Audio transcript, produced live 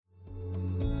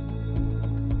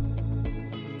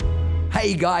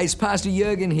Hey guys, Pastor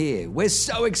Jurgen here. We're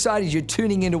so excited you're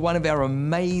tuning into one of our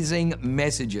amazing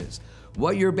messages.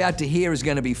 What you're about to hear is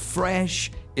going to be fresh,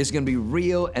 it's going to be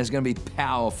real, and it's going to be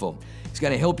powerful. It's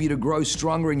going to help you to grow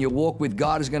stronger in your walk with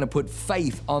God. It's going to put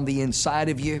faith on the inside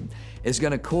of you. It's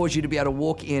going to cause you to be able to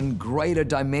walk in greater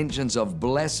dimensions of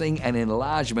blessing and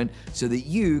enlargement so that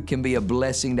you can be a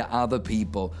blessing to other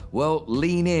people. Well,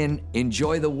 lean in,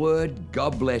 enjoy the word.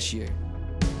 God bless you.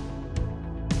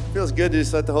 Feels good to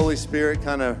just let the Holy Spirit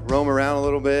kind of roam around a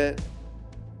little bit,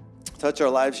 touch our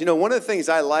lives. You know, one of the things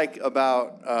I like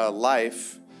about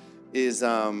life is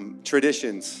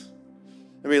traditions.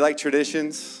 Anybody like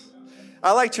traditions?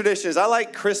 I like traditions. I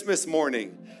like Christmas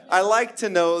morning. I like to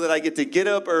know that I get to get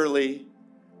up early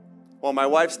while my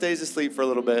wife stays asleep for a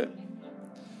little bit,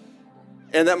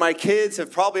 and that my kids have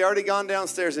probably already gone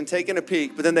downstairs and taken a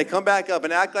peek, but then they come back up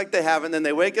and act like they haven't, then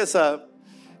they wake us up,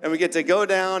 and we get to go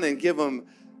down and give them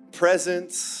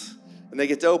presents, and they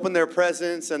get to open their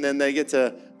presents, and then they get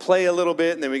to play a little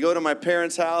bit, and then we go to my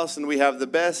parents' house, and we have the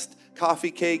best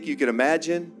coffee cake you could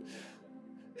imagine,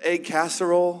 egg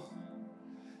casserole.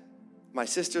 My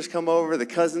sisters come over, the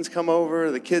cousins come over,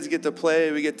 the kids get to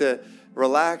play, we get to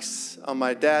relax on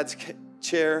my dad's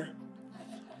chair.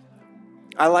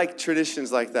 I like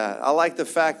traditions like that. I like the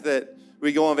fact that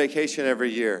we go on vacation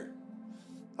every year.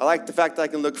 I like the fact that I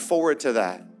can look forward to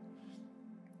that.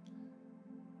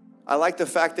 I like the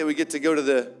fact that we get to go to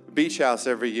the beach house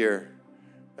every year.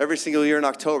 Every single year in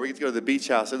October, we get to go to the beach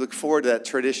house. I look forward to that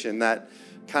tradition, that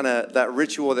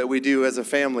ritual that we do as a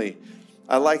family.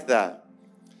 I like that.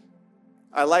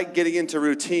 I like getting into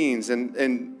routines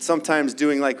and sometimes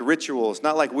doing like rituals,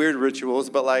 not like weird rituals,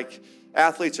 but like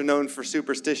athletes are known for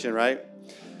superstition, right?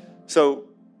 So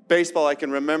baseball, I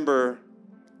can remember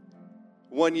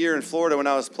one year in Florida when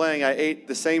I was playing, I ate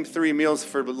the same 3 meals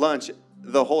for lunch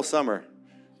the whole summer.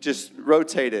 Just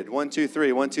rotated, 1, 2,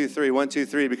 3, 1, 2, 3, 1, 2,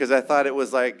 3, because I thought it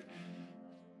was like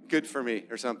good for me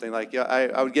or something. Like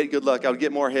I would get good luck. I would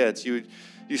get more hits. You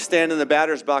stand in the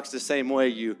batter's box the same way.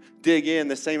 You dig in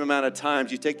the same amount of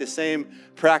times. You take the same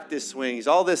practice swings.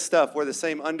 All this stuff. Wear the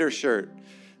same undershirt.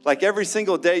 Like every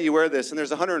single day you wear this, and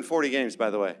there's 140 games, by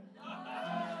the way.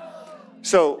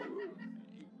 So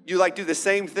you like do the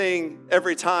same thing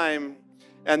every time,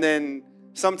 and then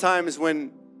sometimes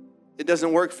when it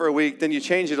doesn't work for a week, then you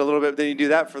change it a little bit, then you do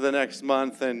that for the next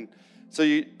month. And so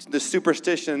the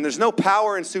superstition, there's no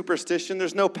power in superstition.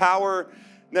 There's no power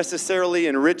necessarily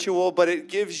in ritual, but it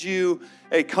gives you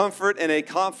a comfort and a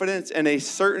confidence and a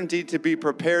certainty to be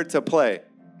prepared to play.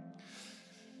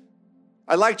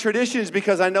 I like traditions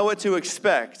because I know what to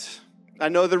expect. I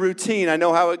know the routine. I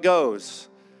know how it goes.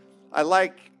 I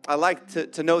like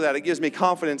to know that. It gives me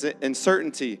confidence and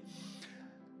certainty.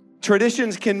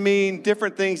 Traditions can mean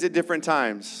different things at different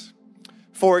times.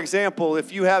 For example,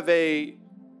 if you have a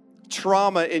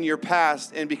trauma in your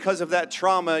past, and because of that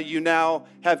trauma, you now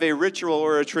have a ritual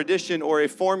or a tradition or a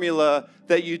formula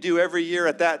that you do every year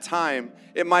at that time,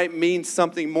 it might mean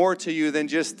something more to you than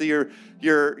just your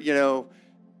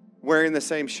wearing the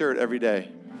same shirt every day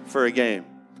for a game.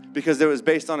 Because it was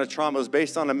based on a trauma, it was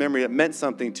based on a memory, it meant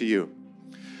something to you.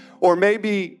 Or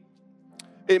maybe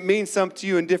it means something to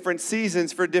you in different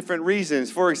seasons for different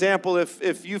reasons. For example,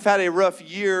 if you've had a rough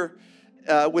year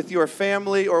with your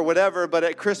family or whatever, but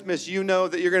at Christmas you know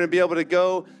that you're going to be able to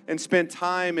go and spend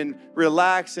time and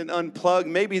relax and unplug,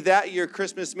 maybe that year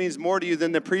Christmas means more to you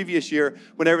than the previous year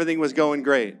when everything was going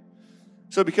great.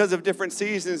 So because of different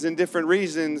seasons and different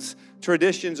reasons,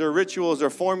 traditions or rituals or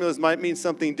formulas might mean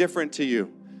something different to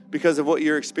you because of what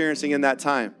you're experiencing in that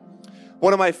time.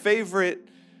 One of my favorite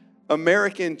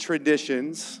American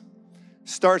traditions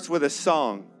starts with a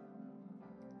song.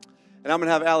 And I'm going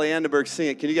to have Ali Anderberg sing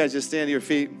it. Can you guys just stand to your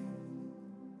feet?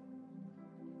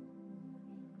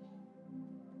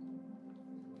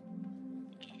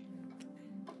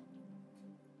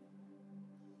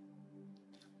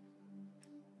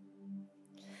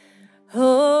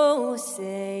 Oh,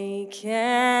 say,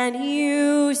 can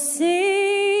you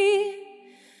see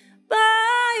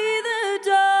by the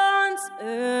dawn's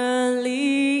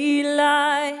early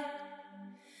light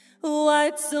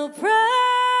what so proudly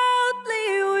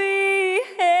we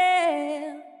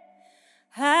hailed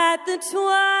at the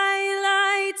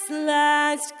twilight's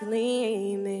last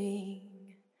gleaming,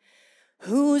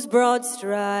 whose broad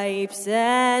stripes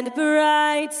and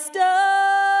bright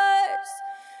stars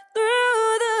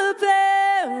through the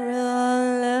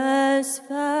perilous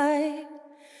fight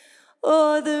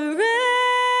o'er the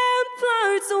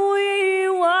ramparts we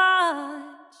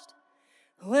watched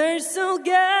were so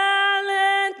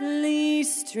gallantly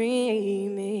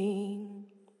streaming,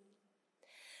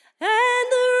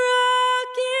 and the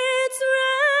rocket's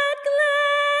red glare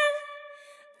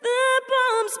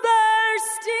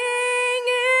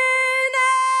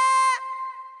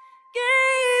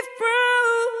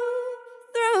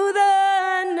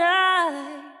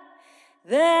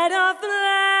that our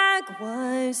flag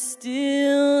was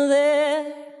still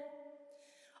there.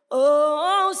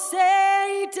 Oh,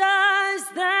 say does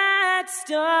that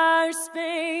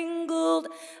star-spangled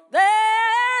banner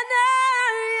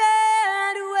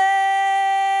yet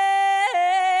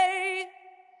wave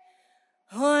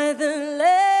o'er the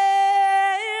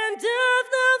land of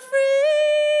the free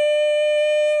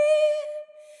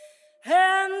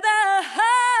and the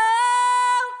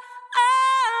home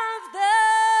of the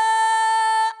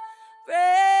brave.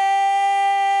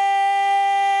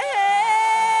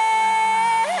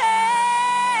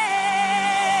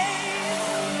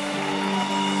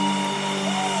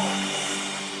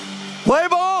 Play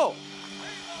ball.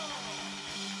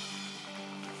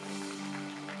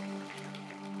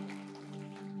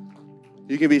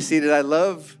 You can be seated. I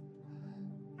love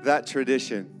that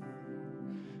tradition.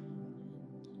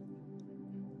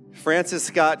 Francis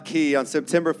Scott Key on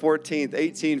September 14th,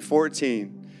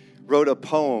 1814, wrote a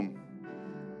poem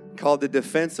called The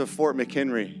Defense of Fort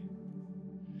McHenry.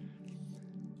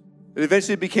 It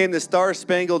eventually became the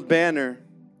Star-Spangled Banner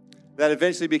that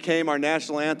eventually became our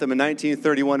national anthem in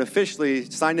 1931, officially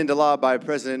signed into law by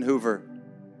President Hoover.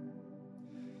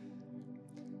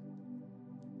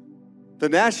 The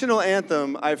national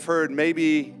anthem I've heard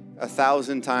maybe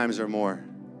 1,000 times or more.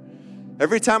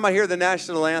 Every time I hear the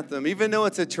national anthem, even though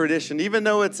it's a tradition, even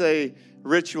though it's a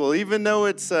ritual, even though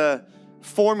it's a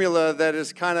formula that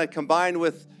is kind of combined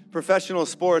with professional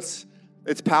sports,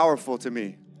 it's powerful to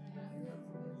me.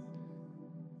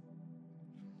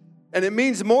 And it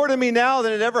means more to me now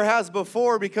than it ever has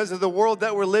before because of the world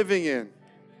that we're living in.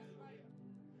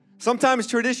 Sometimes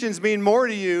traditions mean more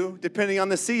to you depending on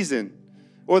the season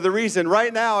or the reason.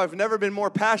 Right now, I've never been more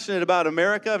passionate about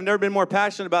America. I've never been more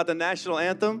passionate about the national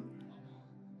anthem.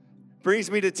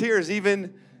 Brings me to tears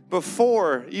even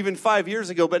before, even 5 years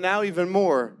ago, but now even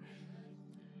more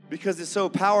because it's so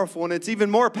powerful. And it's even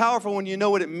more powerful when you know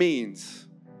what it means.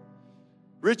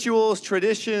 Rituals,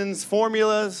 traditions,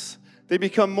 formulas, they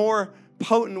become more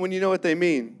potent when you know what they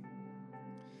mean.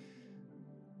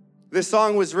 This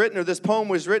song was written, or this poem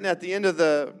was written at the end of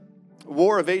the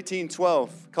War of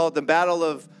 1812, called the Battle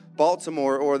of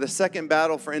Baltimore, or the Second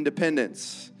Battle for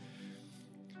Independence.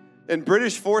 And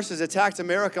British forces attacked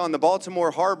America on the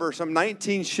Baltimore harbor. Some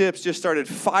 19 ships just started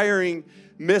firing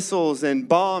missiles and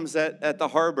bombs at the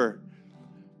harbor.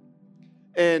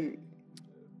 And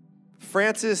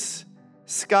Francis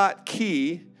Scott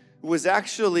Key was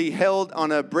actually held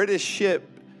on a British ship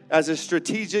as a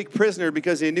strategic prisoner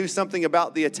because he knew something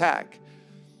about the attack.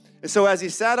 And so as he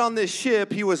sat on this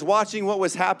ship, he was watching what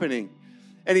was happening.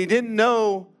 And he didn't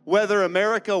know whether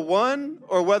America won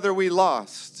or whether we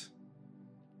lost.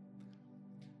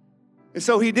 And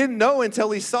so he didn't know until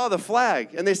he saw the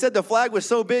flag. And they said the flag was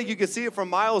so big you could see it from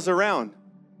miles around.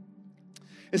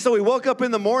 And so he woke up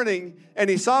in the morning and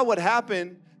he saw what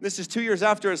happened. This is 2 years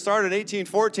after it started,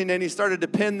 1814, and he started to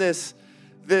pen this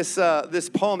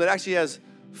poem that actually has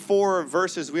 4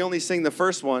 verses. We only sing the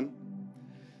first one.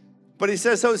 But he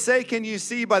says, "So say, can you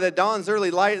see by the dawn's early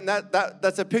light?" And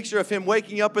that's a picture of him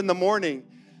waking up in the morning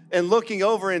and looking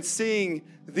over and seeing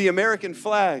the American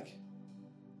flag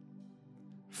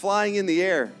flying in the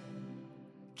air,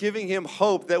 giving him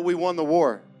hope that we won the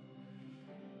war.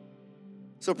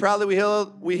 So proudly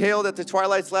we hailed at the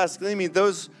twilight's last gleaming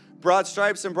those broad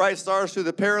stripes and bright stars through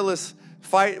the perilous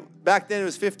fight. Back then it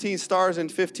was 15 stars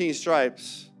and 15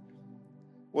 stripes.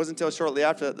 It wasn't until shortly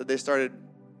after that they started,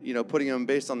 putting them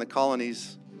based on the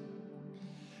colonies.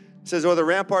 It says, "O'er the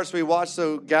ramparts we watched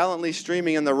so gallantly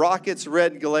streaming, and the rockets'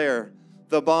 red glare,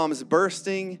 the bombs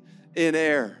bursting in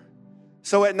air."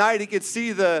 So at night he could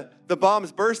see the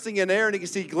bombs bursting in air, and he could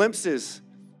see glimpses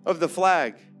of the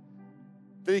flag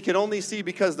that he could only see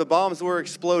because the bombs were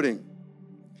exploding.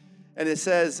 And it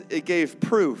says it gave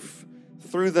proof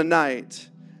through the night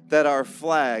that our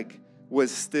flag was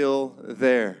still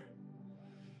there.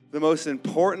 The most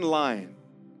important line,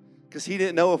 because he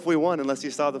didn't know if we won unless he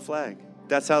saw the flag.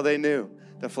 That's how they knew.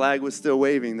 The flag was still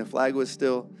waving. The flag was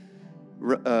still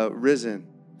risen.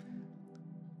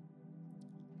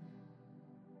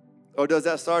 Oh, does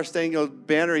that star-spangled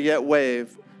banner yet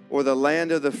wave, or the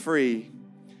land of the free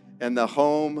and the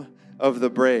home of the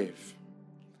brave?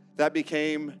 That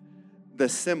became the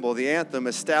symbol. The anthem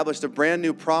established a brand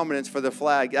new prominence for the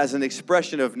flag as an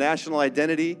expression of national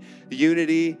identity,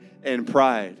 unity, and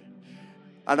pride.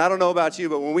 And I don't know about you,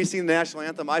 but when we sing the national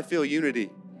anthem, I feel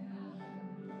unity.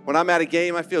 When I'm at a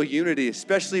game, I feel unity,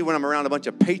 especially when I'm around a bunch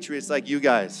of patriots like you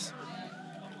guys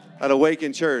at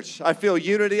Awaken Church. I feel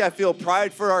unity. I feel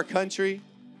pride for our country.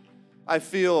 I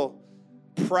feel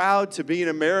proud to be an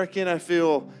American. I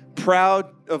feel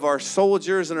proud of our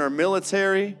soldiers and our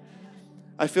military.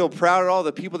 I feel proud of all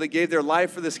the people that gave their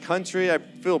life for this country. I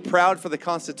feel proud for the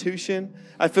Constitution.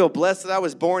 I feel blessed that I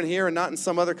was born here and not in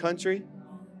some other country.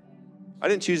 I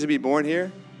didn't choose to be born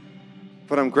here,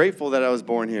 but I'm grateful that I was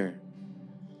born here.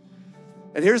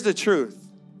 And here's the truth.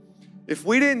 If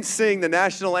we didn't sing the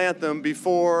national anthem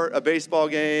before a baseball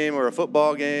game or a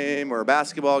football game or a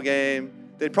basketball game,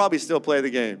 they'd probably still play the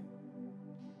game.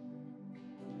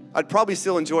 I'd probably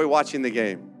still enjoy watching the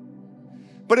game.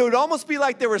 But it would almost be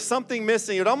like there was something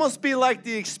missing. It would almost be like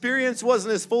the experience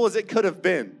wasn't as full as it could have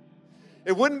been.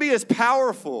 It wouldn't be as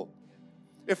powerful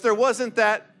if there wasn't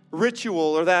that ritual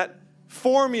or that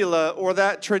formula or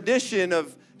that tradition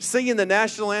of singing the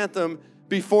national anthem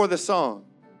before the song.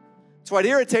 That's why it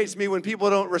irritates me when people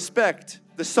don't respect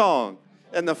the song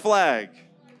and the flag.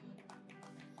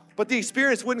 But the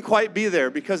experience wouldn't quite be there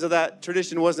because of that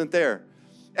tradition wasn't there.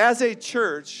 As a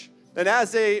church and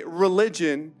as a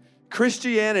religion,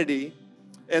 Christianity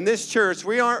and this church,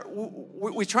 we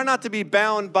try not to be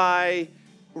bound by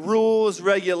rules,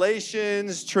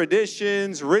 regulations,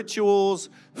 traditions, rituals,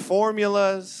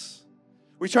 formulas.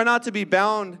 We try not to be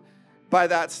bound by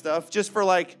that stuff just for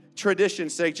like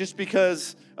tradition's sake, just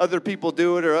because other people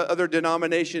do it or other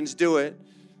denominations do it.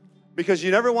 Because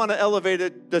you never want to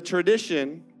elevate the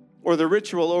tradition or the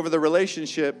ritual over the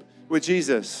relationship with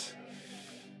Jesus.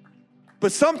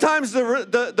 But sometimes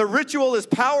the ritual is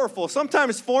powerful.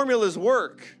 Sometimes formulas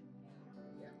work.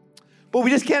 But we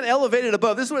just can't elevate it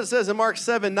above. This is what it says in Mark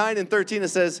 7, 9, and 13. It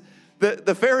says,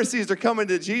 the Pharisees are coming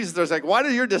to Jesus. They're like, why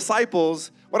do your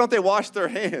disciples, why don't they wash their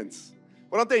hands?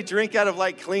 Why don't they drink out of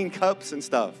like clean cups and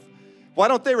stuff? Why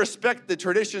don't they respect the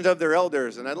traditions of their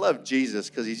elders? And I love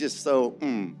Jesus because he's just so,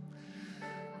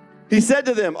 He said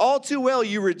to them, all too well,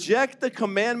 you reject the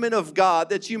commandment of God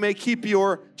that you may keep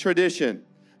your tradition.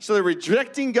 So they're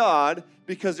rejecting God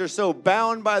because they're so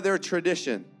bound by their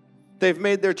tradition. They've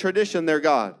made their tradition their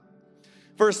God.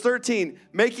 Verse 13,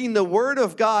 making the word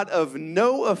of God of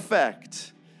no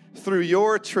effect through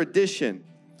your tradition,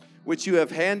 which you have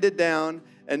handed down,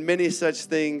 and many such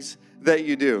things that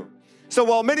you do. So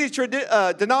while many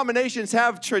denominations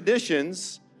have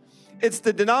traditions, it's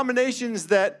the denominations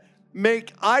that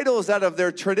make idols out of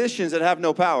their traditions that have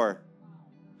no power.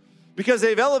 Because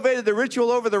they've elevated the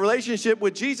ritual over the relationship,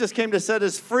 which Jesus came to set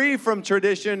us free from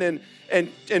tradition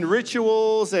and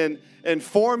rituals and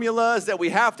formulas that we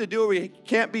have to do or we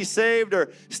can't be saved,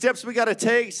 or steps we got to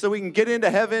take so we can get into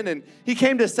heaven. And he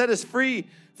came to set us free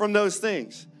from those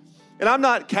things. And I'm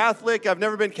not Catholic. I've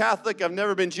never been Catholic. I've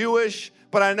never been Jewish.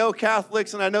 But I know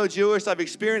Catholics and I know Jewish. I've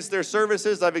experienced their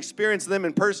services. I've experienced them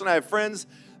in person. I have friends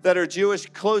that are Jewish,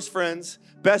 close friends,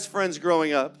 best friends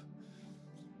growing up.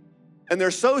 And they're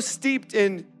so steeped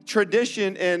in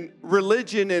tradition and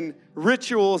religion and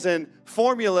rituals and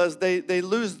formulas, they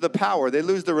lose the power. They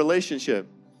lose the relationship.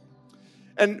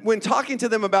 And when talking to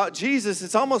them about Jesus,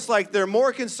 it's almost like they're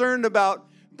more concerned about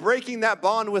breaking that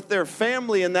bond with their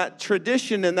family and that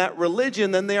tradition and that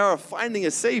religion than they are of finding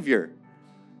a Savior.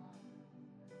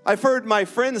 I've heard my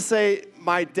friends say,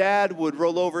 my dad would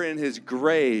roll over in his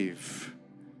grave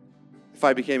if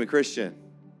I became a Christian.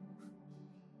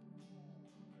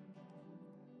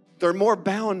 They're more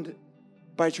bound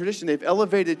by tradition. They've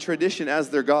elevated tradition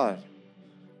as their God.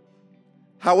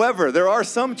 However, there are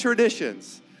some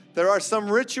traditions, there are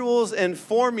some rituals and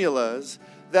formulas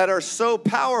that are so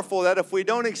powerful that if we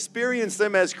don't experience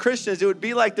them as Christians, it would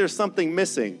be like there's something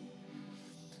missing.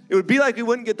 It would be like we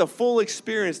wouldn't get the full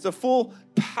experience, the full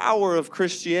power of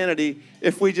Christianity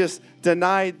if we just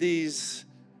denied these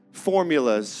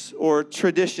formulas or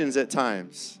traditions at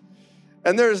times.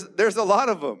 And there's a lot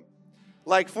of them.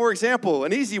 Like, for example,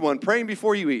 an easy one, praying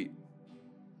before you eat.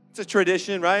 It's a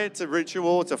tradition, right? It's a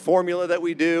ritual. It's a formula that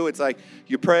we do. It's like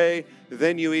you pray,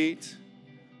 then you eat.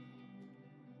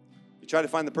 You try to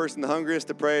find the person the hungriest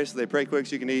to pray so they pray quick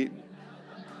so you can eat.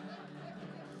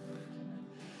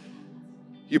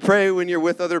 You pray when you're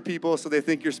with other people so they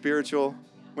think you're spiritual.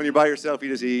 When you're by yourself, you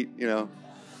just eat,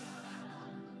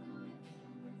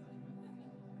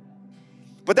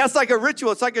 But that's like a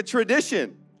ritual. It's like a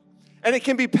tradition. And it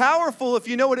can be powerful if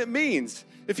you know what it means.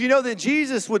 If you know that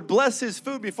Jesus would bless his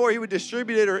food before he would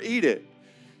distribute it or eat it.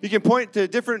 You can point to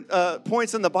different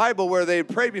points in the Bible where they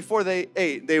prayed before they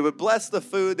ate. They would bless the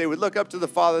food. They would look up to the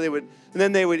Father. And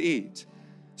then they would eat.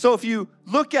 So if you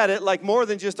look at it like more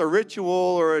than just a ritual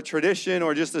or a tradition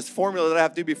or just this formula that I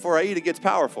have to do before I eat, it gets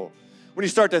powerful. When you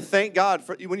start to thank God,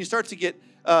 when you start to get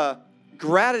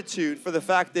gratitude for the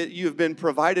fact that you've been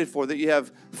provided for, that you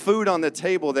have food on the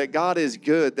table, that God is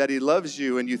good, that he loves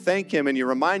you, and you thank him and you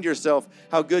remind yourself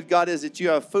how good God is that you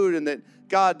have food and that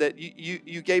God, that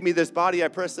you gave me this body. I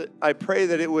pray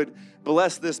that it would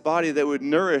bless this body, that would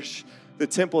nourish the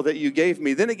temple that you gave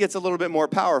me. Then it gets a little bit more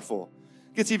powerful.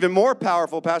 It gets even more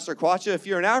powerful, Pastor Kwacha, if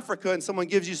you're in Africa and someone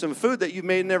gives you some food that you've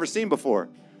made and never seen before.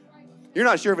 You're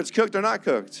not sure if it's cooked or not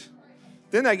cooked.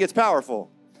 Then that gets powerful.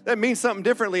 That means something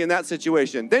differently in that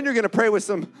situation. Then you're going to pray with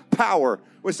some power,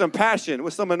 with some passion,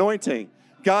 with some anointing.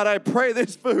 God, I pray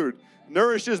this food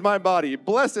nourishes my body.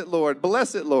 Bless it, Lord.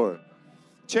 Bless it, Lord.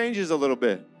 Changes a little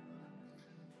bit.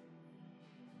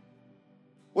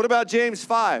 What about James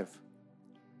 5?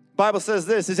 Bible says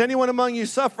this, is anyone among you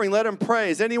suffering? Let him pray.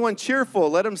 Is anyone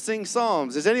cheerful? Let him sing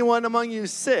psalms. Is anyone among you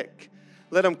sick?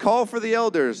 Let him call for the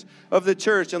elders of the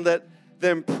church and let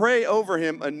them pray over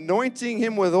him, anointing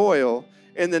him with oil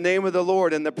in the name of the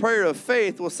Lord. And the prayer of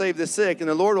faith will save the sick, and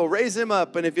the Lord will raise him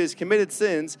up, and if he has committed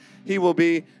sins, he will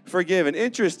be forgiven.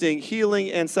 Interesting,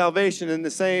 healing and salvation in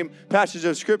the same passage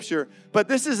of Scripture. But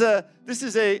this is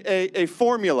a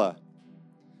formula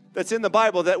that's in the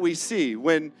Bible that we see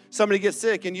when somebody gets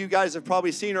sick, and you guys have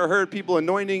probably seen or heard people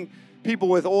anointing people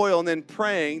with oil and then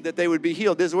praying that they would be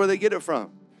healed. This is where they get it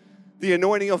from. The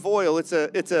anointing of oil, it's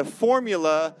a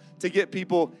formula to get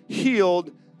people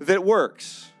healed that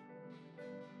works.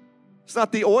 It's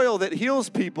not the oil that heals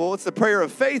people, it's the prayer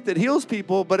of faith that heals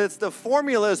people, but it's the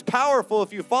formula is powerful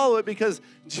if you follow it because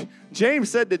James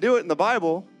said to do it in the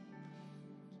Bible.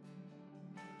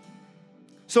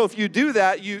 So if you do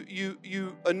that,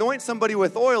 you anoint somebody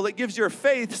with oil, it gives your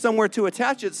faith somewhere to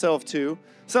attach itself to,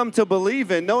 something to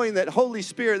believe in, knowing that Holy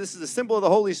Spirit, this is the symbol of the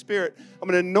Holy Spirit, I'm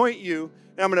going to anoint you,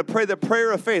 and I'm going to pray the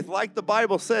prayer of faith, like the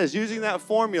Bible says, using that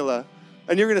formula,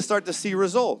 and you're going to start to see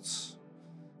results.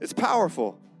 It's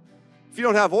powerful. If you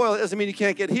don't have oil, it doesn't mean you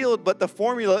can't get healed, but the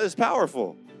formula is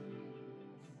powerful.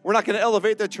 We're not going to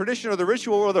elevate the tradition or the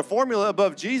ritual or the formula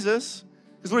above Jesus,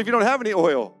 because what if you don't have any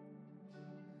oil?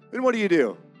 Then what do?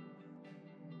 You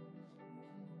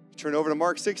turn over to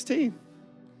Mark 16.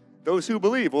 Those who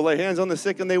believe will lay hands on the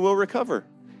sick and they will recover.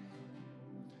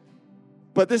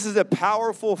 But this is a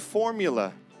powerful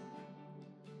formula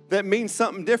that means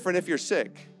something different if you're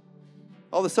sick.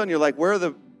 All of a sudden you're like, where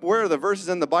are the verses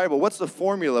in the Bible? What's the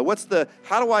formula?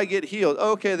 How do I get healed?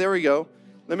 Okay, there we go.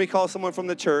 Let me call someone from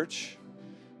the church,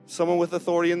 someone with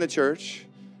authority in the church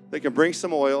that can bring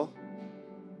some oil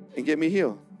and get me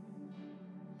healed.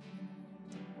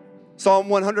 Psalm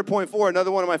 100.4, another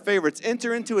one of my favorites.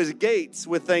 Enter into his gates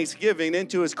with thanksgiving,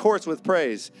 into his courts with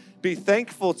praise. Be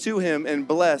thankful to him and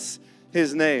bless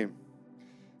his name.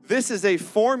 This is a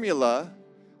formula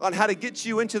on how to get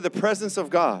you into the presence of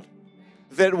God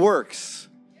that works.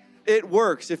 It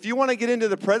works. If you want to get into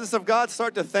the presence of God,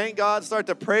 start to thank God, start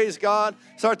to praise God,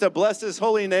 start to bless his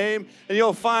holy name, and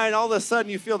you'll find all of a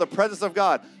sudden you feel the presence of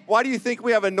God. Why do you think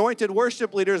we have anointed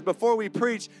worship leaders before we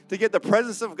preach to get the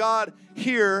presence of God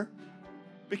here?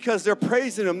 Because they're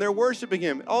praising him, they're worshiping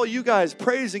him. All you guys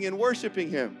praising and worshiping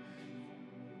him.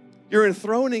 You're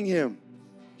enthroning him.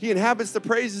 He inhabits the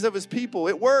praises of his people.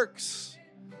 It works.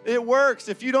 It works.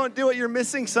 If you don't do it, you're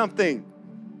missing something.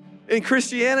 In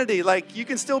Christianity, like you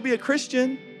can still be a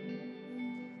Christian,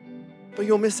 but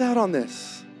you'll miss out on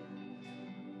this.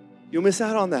 You'll miss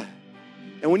out on that.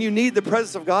 And when you need the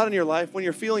presence of God in your life, when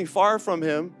you're feeling far from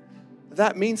him,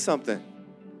 that means something.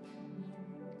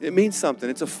 It means something.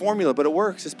 It's a formula, but it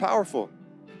works. It's powerful.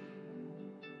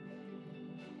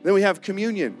 Then we have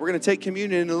communion. We're going to take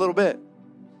communion in a little bit.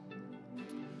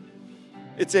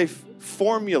 It's a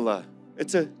formula.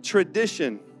 It's a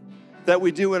tradition that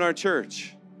we do in our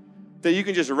church that you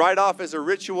can just write off as a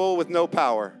ritual with no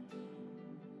power.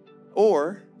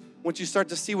 Or, once you start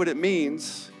to see what it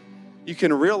means, you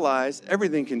can realize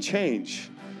everything can change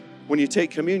when you take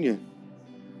communion.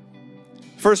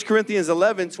 1 Corinthians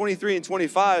 11, 23 and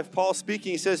 25, Paul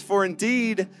speaking, he says, For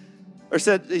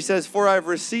I have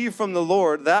received from the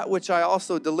Lord that which I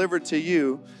also delivered to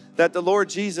you, that the Lord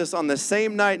Jesus, on the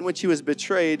same night in which he was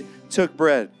betrayed, took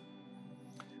bread.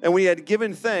 And when he had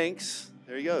given thanks,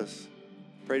 there he goes,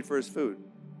 prayed for his food.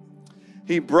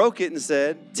 He broke it and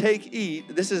said, Take,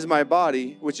 eat, this is my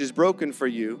body, which is broken for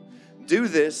you. Do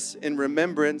this in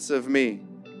remembrance of me.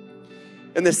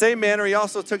 In the same manner, he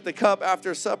also took the cup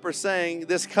after supper, saying,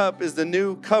 This cup is the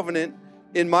new covenant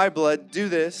in my blood. Do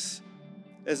this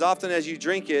as often as you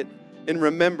drink it in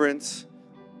remembrance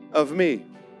of me.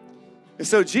 And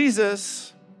so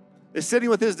Jesus is sitting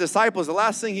with his disciples. The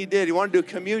last thing he did, he wanted to do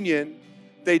communion.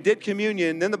 They did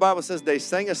communion. Then the Bible says they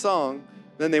sang a song.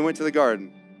 Then they went to the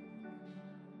garden.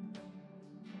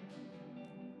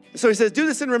 So he says, do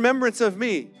this in remembrance of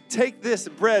me. Take this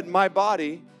bread, my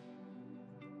body,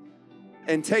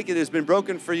 and take it. It's been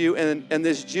broken for you, and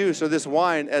this juice or this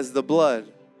wine as the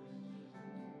blood.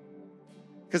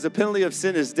 Because the penalty of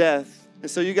sin is death, And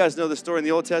so you guys know the story in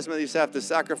the Old Testament. They used to have to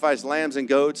sacrifice lambs and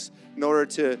goats in order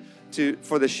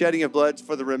for the shedding of blood,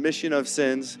 for the remission of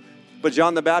sins. But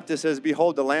John the Baptist says,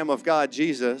 behold, the Lamb of God,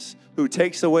 Jesus, who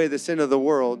takes away the sin of the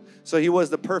world. So he was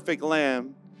the perfect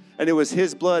lamb. And it was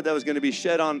his blood that was going to be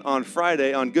shed on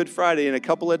Friday, on Good Friday, in a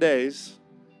couple of days.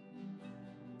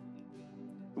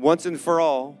 Once and for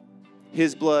all,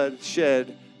 his blood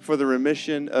shed for the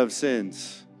remission of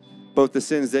sins. Both the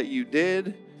sins that you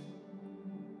did,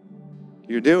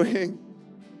 you're doing,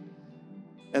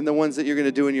 and the ones that you're going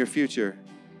to do in your future.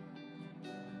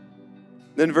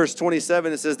 Then verse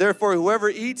 27, it says, therefore, whoever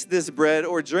eats this bread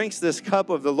or drinks this cup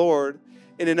of the Lord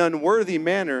in an unworthy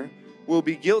manner will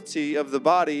be guilty of the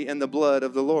body and the blood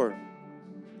of the Lord.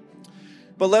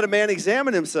 But let a man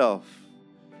examine himself,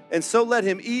 and so let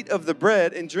him eat of the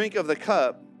bread and drink of the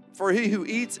cup. For he who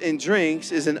eats and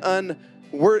drinks in an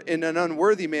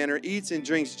unworthy manner eats and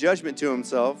drinks judgment to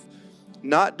himself,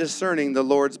 not discerning the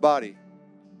Lord's body.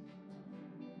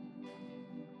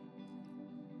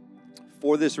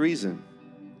 For this reason,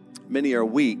 many are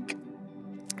weak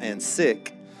and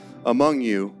sick among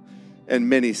you, and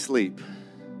many sleep.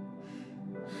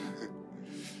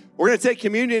 We're going to take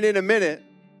communion in a minute,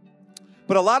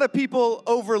 but a lot of people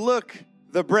overlook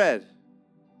the bread.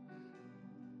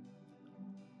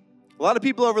 A lot of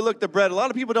people overlook the bread. A lot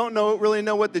of people don't really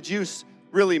know what the juice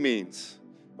really means.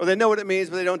 Or they know what it means,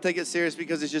 but they don't take it serious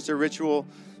because it's just a ritual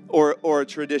or a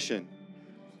tradition.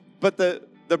 But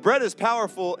the bread is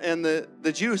powerful, and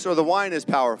the juice or the wine is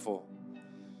powerful.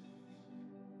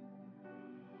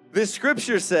 This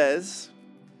scripture says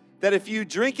that if you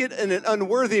drink it in an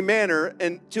unworthy manner,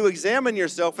 and to examine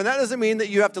yourself, and that doesn't mean that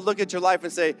you have to look at your life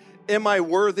and say, am I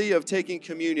worthy of taking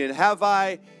communion? Have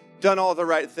I done all the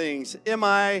right things? Am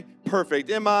I perfect?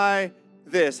 Am I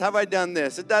this? Have I done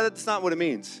this? That's not what it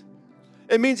means.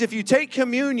 It means if you take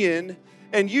communion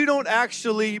and you don't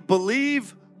actually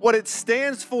believe what it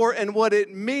stands for and what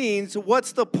it means,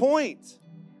 what's the point?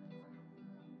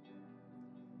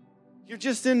 You're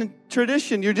just in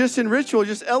tradition. You're just in ritual.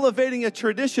 Just elevating a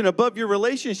tradition above your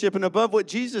relationship and above what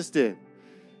Jesus did.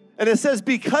 And it says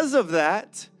because of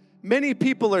that, many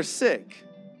people are sick.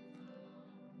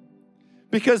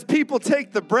 Because people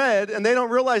take the bread and they don't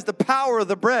realize the power of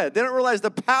the bread. They don't realize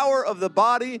the power of the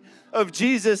body of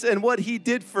Jesus and what he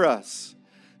did for us.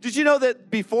 Did you know that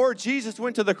before Jesus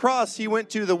went to the cross, he went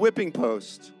to the whipping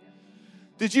post?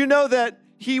 Did you know that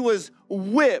he was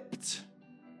whipped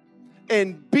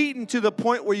and beaten to the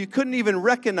point where you couldn't even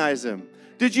recognize him?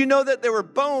 Did you know that there were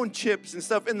bone chips and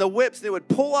stuff in the whips that would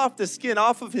pull off the skin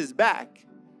off of his back?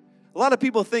 A lot of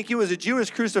people think it was a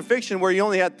Jewish crucifixion where he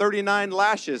only had 39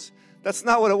 lashes. That's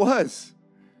not what it was.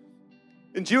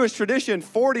 In Jewish tradition,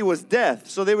 40 was death.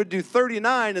 So they would do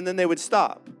 39 and then they would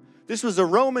stop. This was a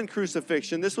Roman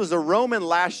crucifixion. This was a Roman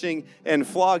lashing and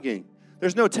flogging.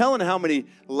 There's no telling how many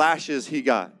lashes he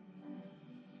got.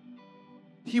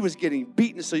 He was getting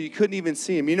beaten so you couldn't even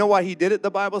see him. You know why he did it,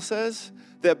 the Bible says?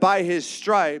 That by his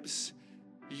stripes,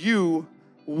 you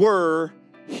were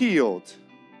healed.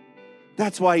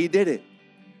 That's why he did it.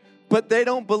 But they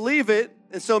don't believe it,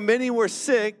 and so many were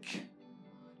sick,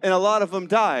 and a lot of them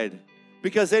died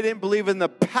because they didn't believe in the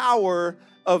power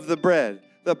of the bread,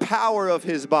 the power of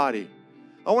his body.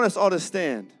 I want us all to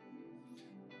stand.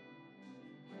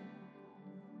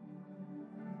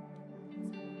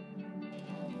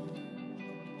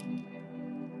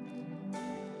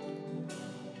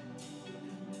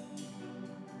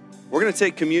 We're going to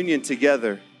take communion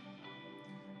together.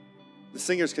 The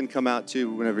singers can come out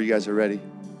too whenever you guys are ready.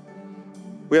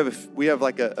 We have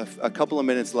like a couple of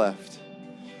minutes left.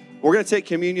 We're going to take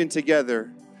communion together.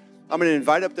 I'm going to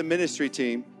invite up the ministry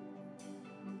team.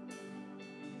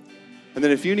 And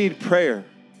then if you need prayer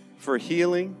for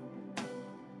healing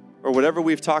or whatever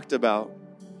we've talked about,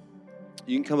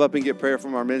 you can come up and get prayer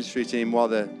from our ministry team while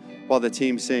the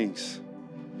team sings.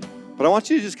 But I want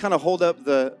you to just kind of hold up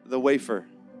the wafer.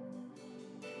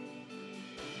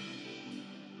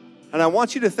 And I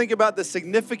want you to think about the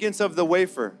significance of the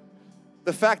wafer.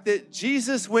 The fact that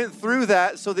Jesus went through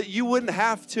that so that you wouldn't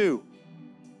have to.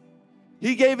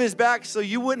 He gave his back so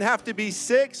you wouldn't have to be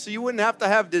sick, so you wouldn't have to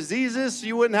have diseases, so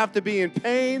you wouldn't have to be in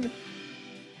pain.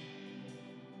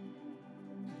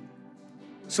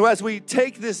 So as we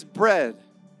take this bread,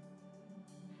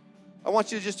 I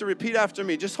want you just to repeat after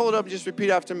me. Just hold it up and just repeat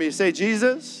after me. Say,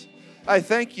 Jesus, I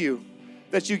thank you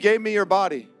that you gave me your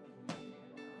body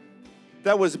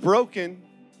that was broken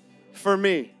for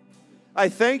me. I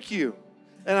thank you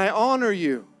and I honor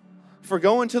you for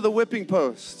going to the whipping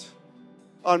post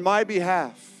on my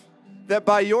behalf, that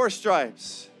by your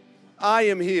stripes I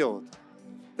am healed,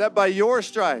 that by your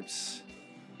stripes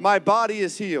my body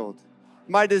is healed,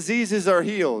 My diseases are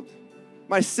healed.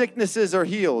 My sicknesses are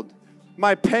healed.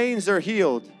 My pains are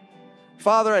healed.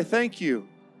 Father, I thank you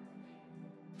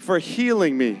for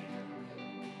healing me.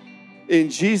 In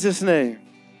Jesus' name.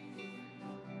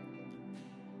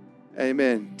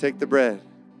 Amen. Take the bread.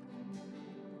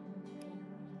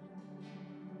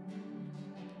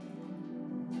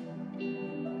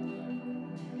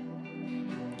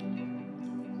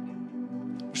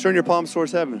 Turn your palms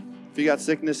towards heaven. If you got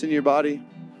sickness in your body,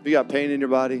 if you got pain in your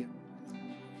body,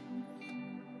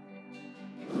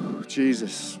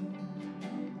 Jesus,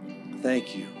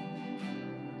 thank you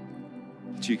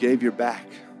that you gave your back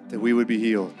that we would be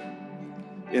healed.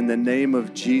 In the name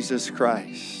of Jesus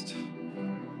Christ,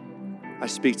 I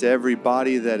speak to every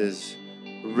body that is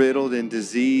riddled in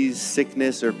disease,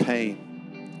 sickness, or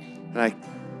pain, and I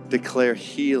declare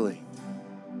healing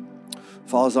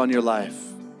falls on your life.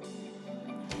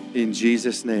 In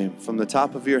Jesus' name, from the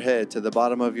top of your head to the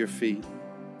bottom of your feet,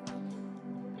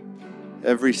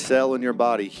 every cell in your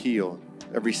body healed,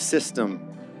 every system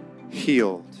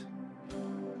healed,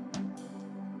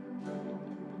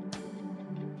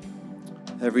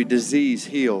 every disease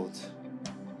healed.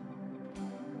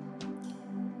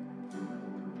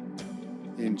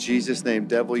 In Jesus' name,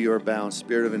 devil, you are bound.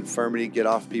 Spirit of infirmity, get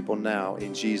off people now.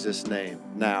 In Jesus' name,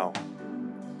 now,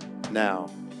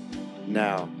 now,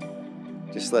 now.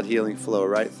 Just let healing flow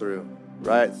right through,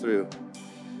 right through,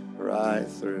 right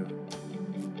through,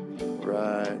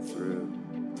 right through.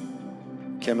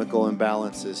 Chemical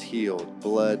imbalances healed.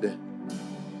 Blood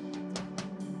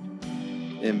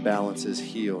imbalances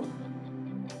healed.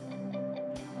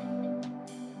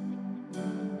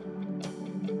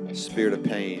 Spirit of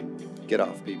pain, get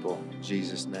off people. In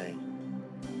Jesus' name.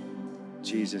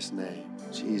 Jesus' name.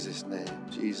 Jesus' name.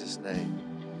 Jesus' name.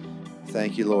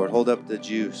 Thank you, Lord. Hold up the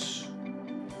juice,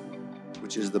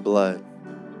 which is the blood,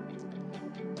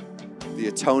 the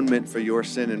atonement for your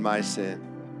sin and my sin.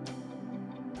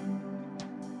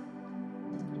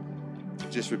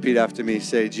 Just repeat after me.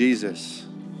 Say, Jesus,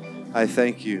 I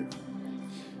thank you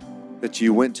that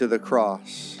you went to the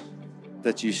cross,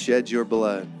 that you shed your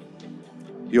blood,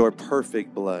 your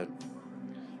perfect blood,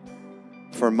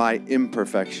 for my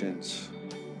imperfections,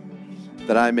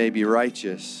 that I may be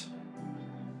righteous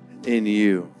in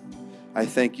you. I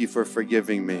thank you for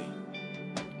forgiving me.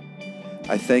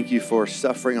 I thank you for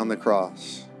suffering on the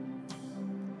cross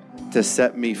to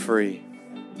set me free.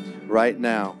 Right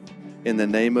now, in the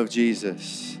name of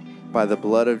Jesus, by the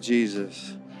blood of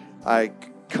Jesus, I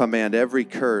command every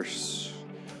curse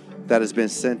that has been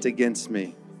sent against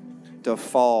me to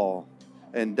fall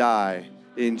and die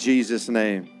in Jesus'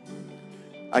 name.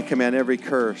 I command every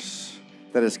curse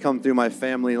that has come through my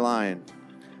family line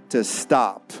to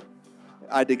stop.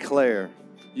 I declare,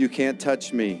 you can't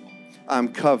touch me.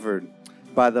 I'm covered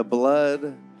by the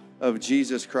blood of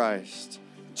Jesus Christ.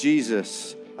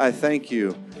 Jesus, I thank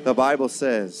you. The Bible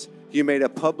says you made a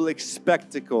public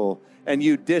spectacle and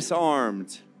you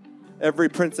disarmed every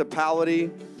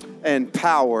principality and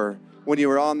power when you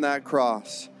were on that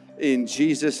cross. In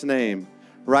Jesus' name,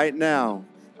 right now,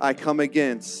 I come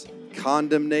against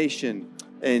condemnation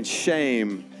and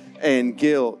shame and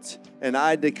guilt, and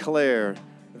I declare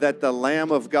that the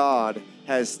Lamb of God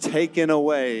has taken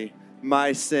away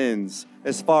my sins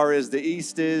as far as the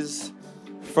east is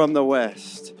from the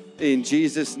west. In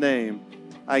Jesus' name,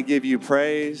 I give you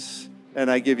praise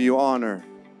and I give you honor.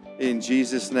 In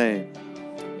Jesus' name,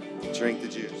 drink the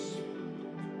juice.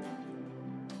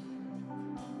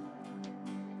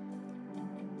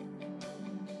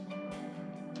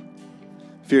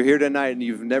 If you're here tonight and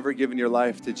you've never given your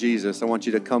life to Jesus, I want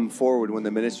you to come forward when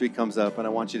the ministry comes up, and I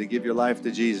want you to give your life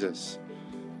to Jesus.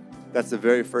 That's the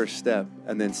very first step.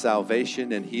 And then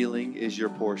salvation and healing is your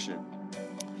portion.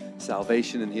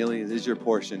 Salvation and healing is your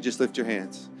portion. Just lift your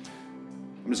hands.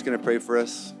 I'm just going to pray for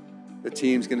us. The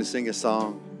team's going to sing a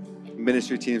song.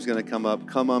 Ministry team's going to come up.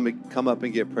 Come up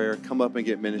and get prayer. Come up and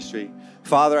get ministry.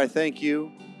 Father, I thank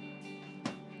you.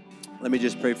 Let me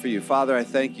just pray for you. Father, I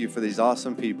thank you for these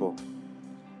awesome people.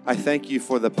 I thank you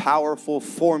for the powerful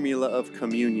formula of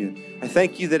communion. I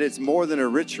thank you that it's more than a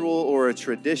ritual or a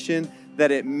tradition,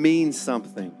 that it means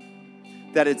something,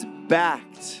 that it's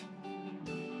backed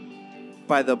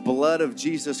by the blood of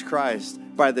Jesus Christ,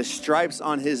 by the stripes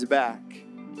on his back.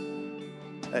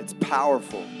 That's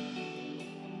powerful.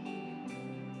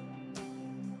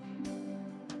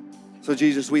 So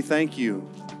Jesus, we thank you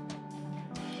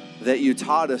that you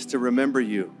taught us to remember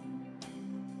you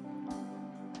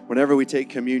whenever we take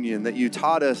communion, that you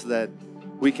taught us that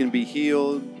we can be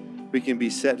healed, we can be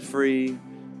set free,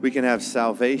 we can have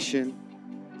salvation,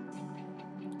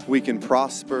 we can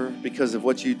prosper because of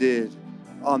what you did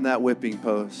on that whipping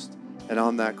post. and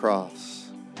on that cross.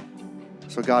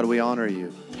 So God, we honor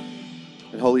you.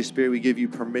 And Holy Spirit, we give you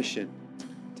permission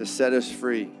to set us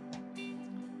free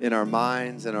in our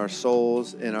minds, in our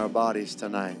souls, in our bodies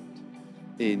tonight.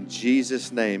 In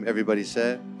Jesus' name, everybody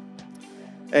said,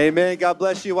 amen. God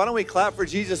bless you. Why don't we clap for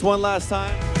Jesus one last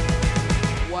time?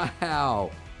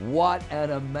 Wow, what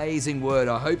an amazing word.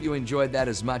 I hope you enjoyed that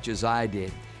as much as I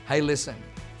did. Hey, listen,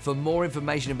 for more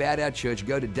information about our church,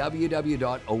 go to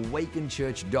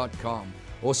www.awakenchurch.com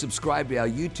or subscribe to our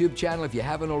YouTube channel if you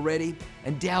haven't already,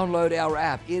 and download our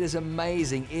app. It is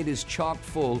amazing. It is chock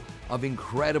full of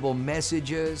incredible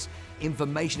messages,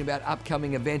 information about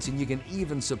upcoming events, and you can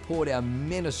even support our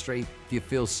ministry if you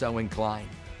feel so inclined.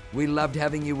 We loved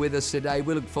having you with us today.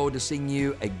 We look forward to seeing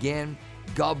you again.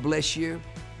 God bless you.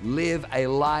 Live a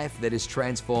life that is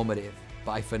transformative.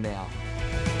 Bye for now.